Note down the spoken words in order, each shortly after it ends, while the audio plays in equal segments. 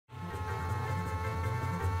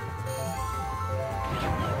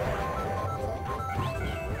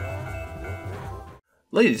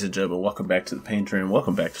Ladies and gentlemen, welcome back to the Paintreyn.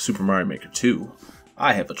 Welcome back to Super Mario Maker 2.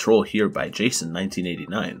 I have a troll here by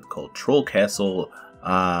Jason1989 called Troll Castle.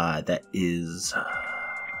 That is...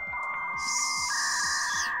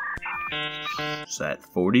 Is that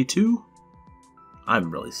 42?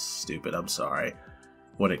 I'm really stupid, I'm sorry.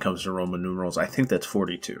 When it comes to Roman numerals, I think that's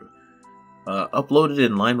 42. Uploaded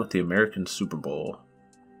in line with the American Super Bowl.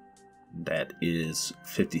 That is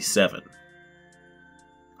 57.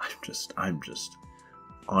 I'm just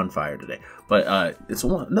on fire today. But it's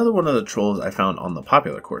another one of the trolls I found on the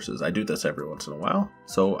popular courses. I do this every once in a while,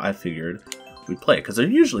 so I figured we'd play it because they're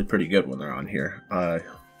usually pretty good when they're on here.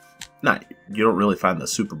 You don't really find the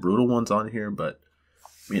super brutal ones on here, but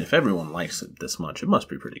I mean, if everyone likes it this much, it must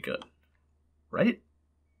be pretty good, right?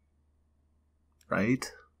 Right?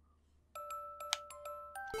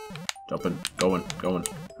 Jumping, going.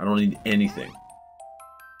 I don't need anything.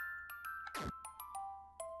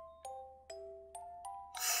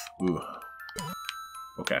 Ooh.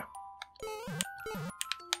 Okay.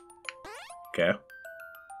 Okay.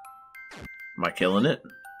 Am I killing it?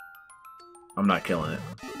 I'm not killing it.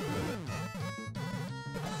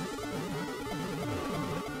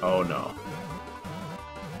 Oh no.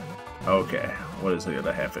 Okay. What is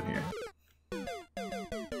gonna happen here?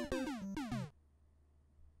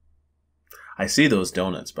 I see those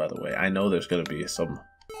donuts, by the way. I know there's gonna be some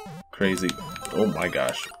crazy... Oh my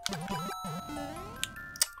gosh.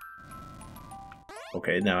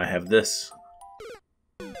 Okay, now I have this.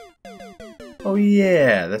 Oh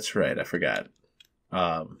yeah, that's right, I forgot.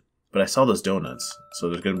 But I saw those donuts, so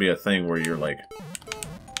there's gonna be a thing where you're like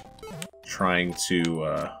trying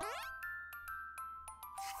to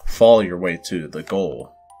fall your way to the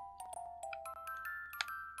goal.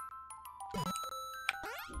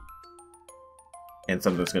 And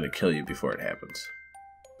something's gonna kill you before it happens.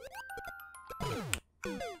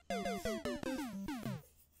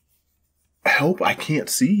 Help, I can't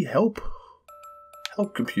see. Help.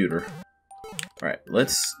 Help, computer. Alright,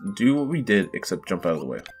 let's do what we did, except jump out of the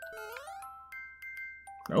way.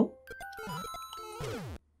 Nope.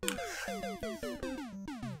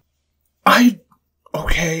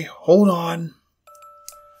 Okay, hold on.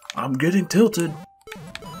 I'm getting tilted.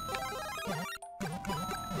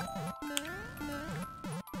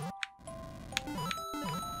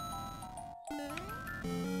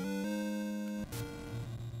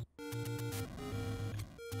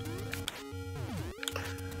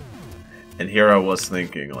 And here I was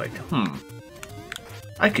thinking, like,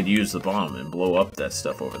 I could use the bomb and blow up that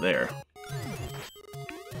stuff over there.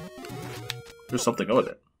 There's something with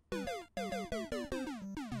it.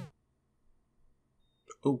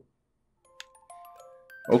 Oh.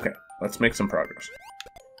 Okay, let's make some progress.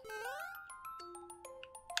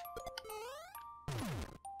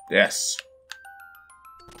 Yes.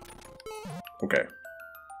 Okay.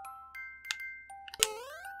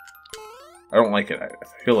 I don't like it. I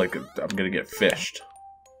feel like I'm gonna get fished.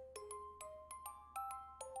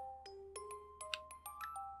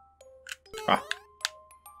 Ah.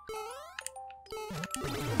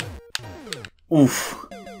 Oof.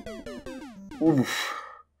 Oof.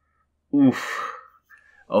 Oof.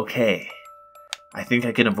 Okay. I think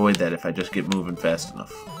I can avoid that if I just get moving fast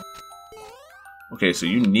enough. Okay, so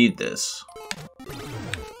you need this.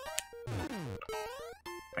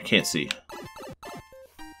 I can't see.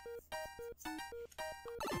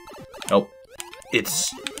 Oh,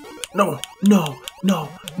 it's... No,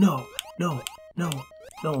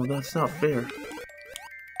 that's not fair.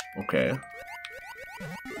 Okay.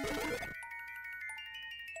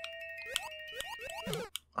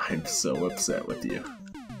 I'm so upset with you.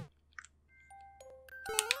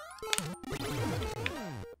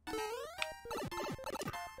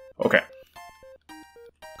 Okay.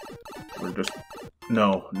 We're just...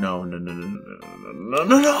 No.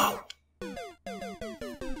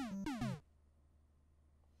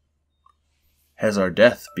 Has our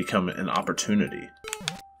death become an opportunity?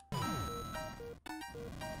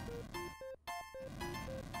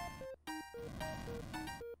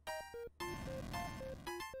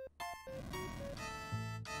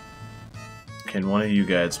 Can one of you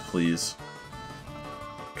guys please...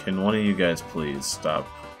 Can one of you guys please stop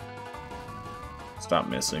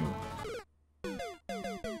missing?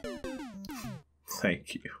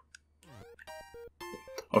 Thank you.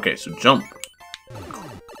 Okay, so jump.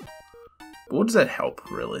 What does that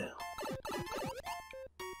help, really?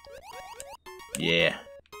 Yeah.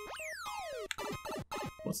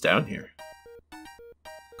 What's down here?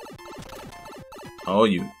 Oh,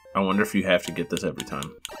 I wonder if you have to get this every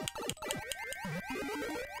time.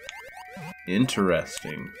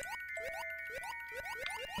 Interesting.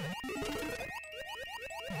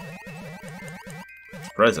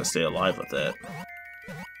 surprised I stay alive with that.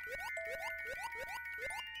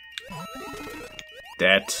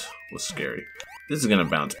 That was scary. This is gonna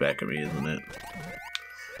bounce back at me, isn't it?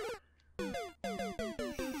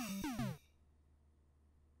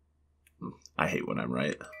 I hate when I'm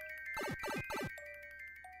right.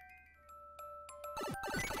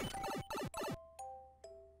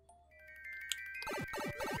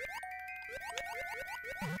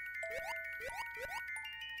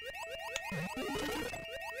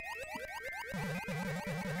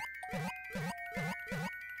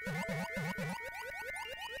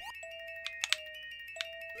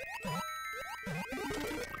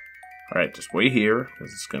 Alright, just wait here,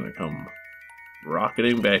 because it's gonna come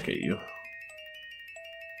rocketing back at you.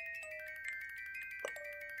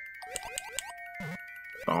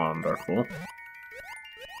 Wonderful.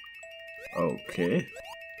 Okay.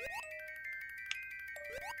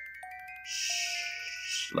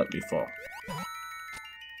 Shh, let me fall.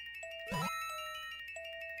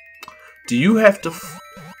 Do you have to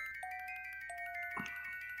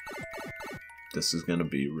This is gonna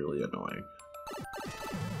be really annoying.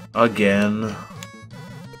 Again.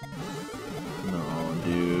 No,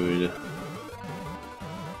 dude.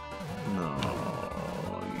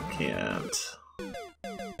 No, you can't.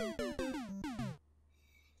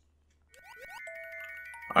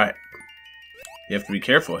 Alright. You have to be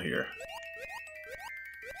careful here.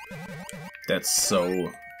 That's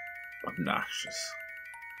so obnoxious.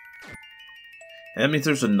 And that means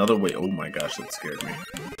there's another way. Oh my gosh, that scared me.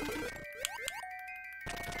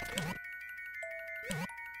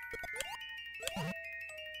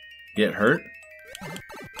 Get hurt?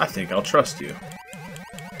 I think I'll trust you.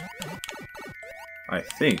 I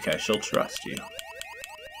think I shall trust you.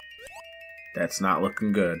 That's not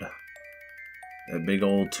looking good. That big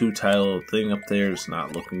old two-tile thing up there is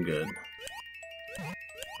not looking good.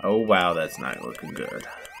 Oh wow, that's not looking good.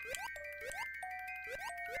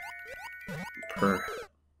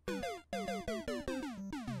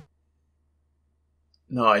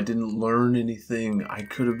 No, I didn't learn anything. I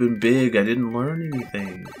could have been big. I didn't learn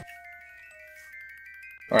anything.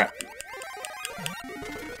 Alright.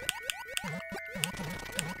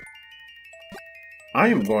 I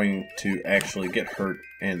am going to actually get hurt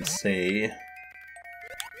and say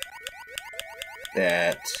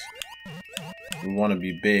that we want to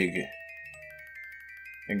be big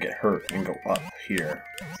and get hurt and go up here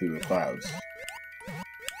through the clouds.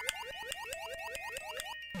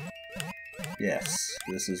 Yes,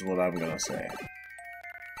 this is what I'm gonna say.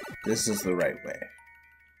 This is the right way.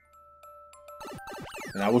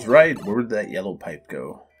 And I was right. Where'd that yellow pipe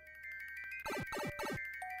go?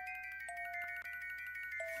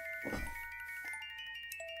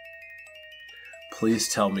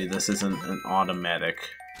 Please tell me this isn't an automatic.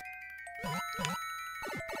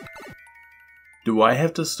 Do I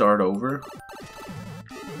have to start over?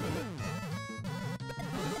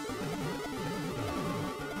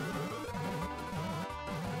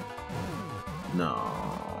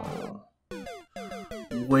 No.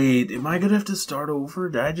 Wait, am I gonna have to start over?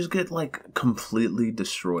 Did I just get, like, completely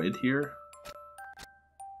destroyed here?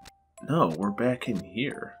 No, we're back in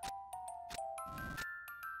here.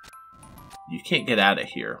 You can't get out of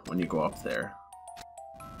here when you go up there.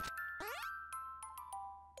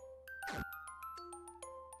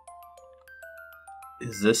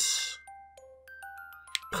 Is this...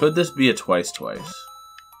 Could this be a twice-twice?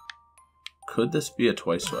 Could this be a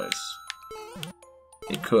twice-twice?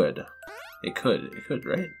 It could. It could. It could,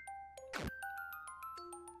 right?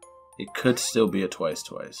 It could still be a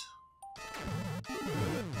twice-twice.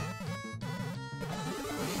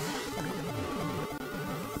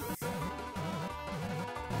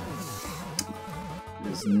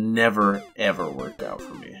 It's never, ever worked out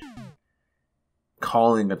for me.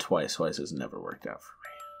 Calling a twice-twice has never worked out for me.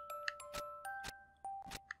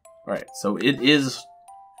 Alright, so it is...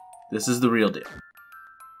 This is the real deal.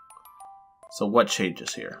 So what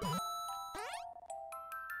changes here?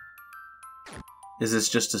 Is this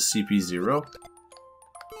just a CP0?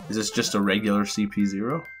 Is this just a regular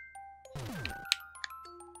CP0?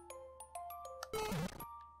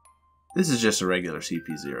 This is just a regular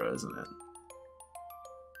CP0, isn't it?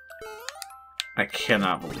 I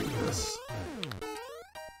cannot believe this.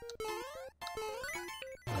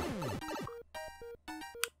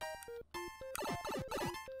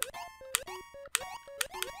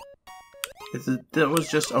 That was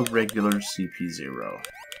just a regular CP0.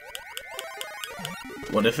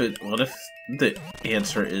 What if the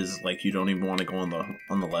answer is like you don't even want to go on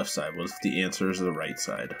the left side? What if the answer is the right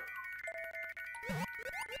side?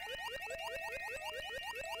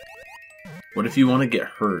 What if you want to get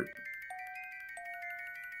hurt?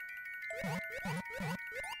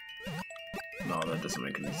 that doesn't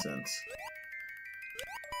make any sense.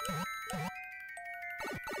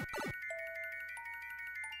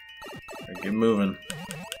 Right, get moving.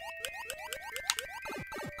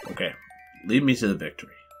 Okay, lead me to the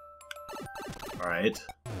victory. Alright.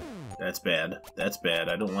 That's bad. That's bad.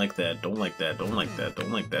 I don't like that. Don't like that. Don't like that.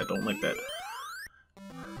 Don't like that. Don't like that.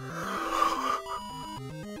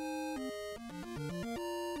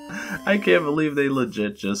 I can't believe they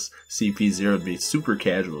legit just CP0'd me super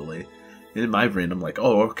casually. And in my brain, I'm like,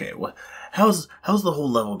 oh, okay, well, how's the whole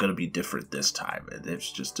level gonna be different this time? And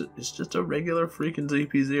it's just a regular freaking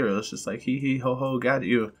CP0. It's just like, hee hee ho ho, got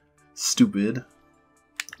you, stupid.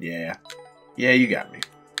 Yeah, you got me.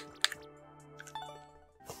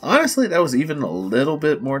 Honestly, that was even a little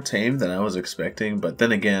bit more tame than I was expecting. But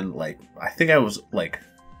then again, like, I think I was like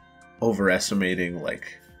overestimating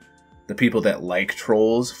like the people that like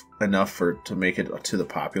trolls enough to make it to the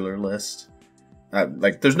popular list.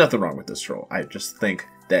 Like, there's nothing wrong with this troll. I just think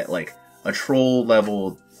that like a troll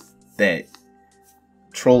level that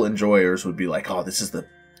troll enjoyers would be like, oh, this is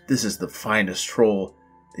the finest troll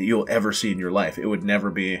that you'll ever see in your life. It would never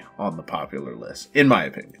be on the popular list, in my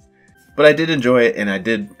opinion. But I did enjoy it, and I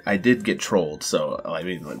did get trolled. So I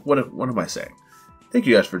mean, like, what am I saying? Thank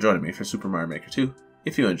you guys for joining me for Super Mario Maker 2.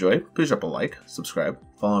 If you enjoyed, please drop a like, subscribe,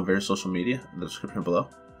 follow on various social media in the description below.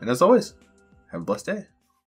 And as always, have a blessed day.